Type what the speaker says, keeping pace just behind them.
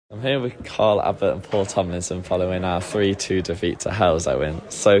I'm here with Carl Abbott and Paul Tomlinson following our 3-2 defeat to Halesowen.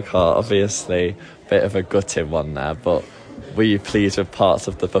 So, Carl, obviously a bit of a gutting one there, but were you pleased with parts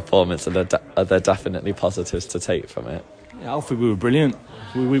of the performance, and are there definitely positives to take from it? Yeah, I think we were brilliant.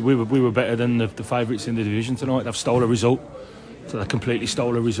 We were better than the favourites in the division tonight. They've stole a result, so they completely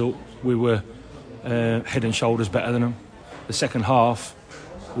stole a result. We were head and shoulders better than them. The second half,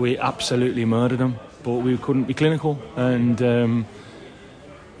 we absolutely murdered them, but we couldn't be clinical. And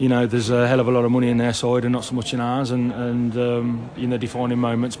there's a hell of a lot of money in their side and not so much in ours. And in the defining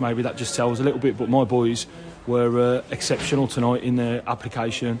moments, maybe that just tells a little bit. But my boys were exceptional tonight in their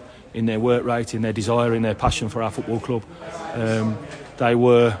application, in their work rate, in their desire, in their passion for our football club. They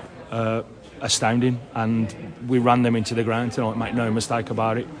were astounding, and we ran them into the ground tonight, make no mistake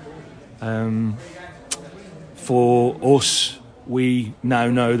about it. For us, we now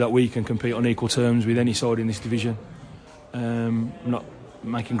know that we can compete on equal terms with any side in this division. I'm not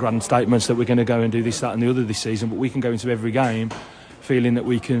making grand statements that we're going to go and do this, that and the other this season, but we can go into every game feeling that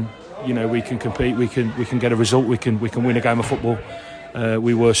we can compete, we can get a result, we can win a game of football.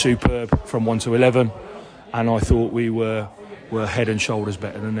 We were superb from 1 to 11, and I thought we were head and shoulders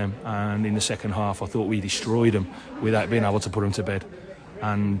better than them. And in the second half, I thought we destroyed them without being able to put them to bed.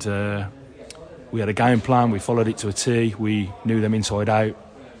 And we had a game plan, we followed it to a T, we knew them inside out.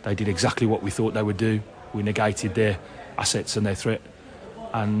 They did exactly what we thought they would do. We negated their assets and their threat,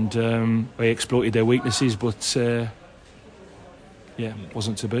 and we exploited their weaknesses, but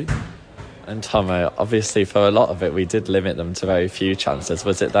wasn't to be. And Tomo, obviously for a lot of it we did limit them to very few chances.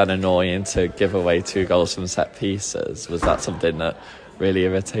 Was it then annoying to give away 2 goals from set pieces? Was that something that really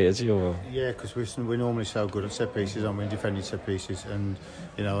irritated you? Or? Yeah, because we're normally so good at set pieces, and we're defending set pieces, and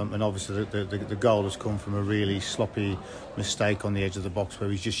obviously the goal has come from a really sloppy mistake on the edge of the box where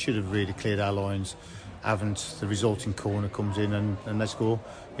we just should have really cleared our lines. Haven't. The resulting corner comes in and let's go.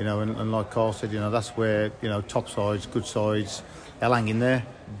 And like Carl said, that's where top sides, good sides, they'll hang in there.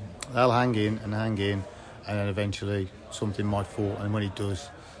 They'll hang in, and then eventually something might fall. And when it does,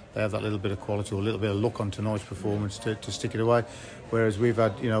 they have that little bit of quality or a little bit of luck on tonight's performance to stick it away. Whereas we've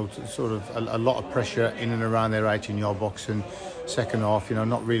had, sort of a lot of pressure in and around their 18-yard box, and second half,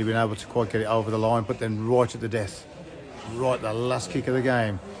 not really been able to quite get it over the line. But then right at the death, right at the last kick of the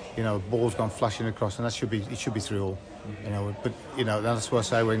game, ball's gone flashing across, and it should be 3-all. But that's why I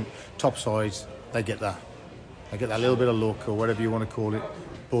say when top sides, they get that little bit of luck or whatever you want to call it.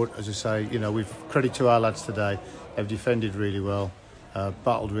 But as I say, we've credit to our lads today. They've defended really well,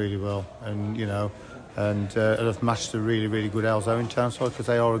 battled really well, and have matched a really, really good Halesowen town side, because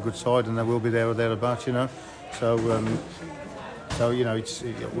they are a good side and they will be there or thereabouts. So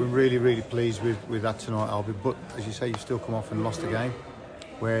we're really, really pleased with that tonight, Albie. But as you say, you've still come off and lost a game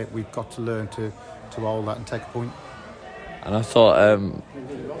where we've got to learn to hold that and take a point. And I thought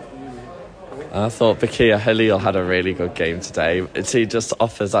Bakir Halil had a really good game today. He just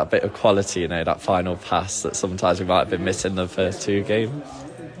offers that bit of quality, that final pass that sometimes we might have been missing the first 2 games.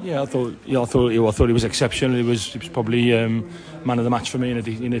 Yeah, I thought he was exceptional. He was probably man of the match for me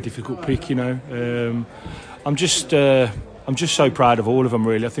in a difficult pick. I'm just so proud of all of them.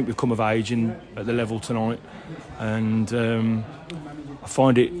 Really, I think we've come of age at the level tonight, and I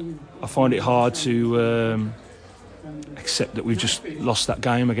find it hard to accept that we've just lost that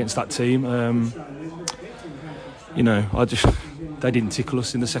game against that team. They didn't tickle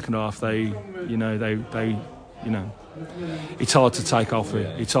us in the second half. They it's hard to take off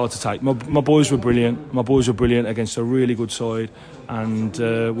it. It's hard to take. My boys were brilliant. My boys were brilliant against a really good side, and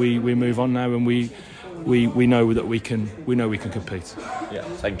we move on now, and we know that we can compete. Yeah,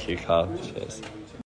 thank you, Carl. Cheers.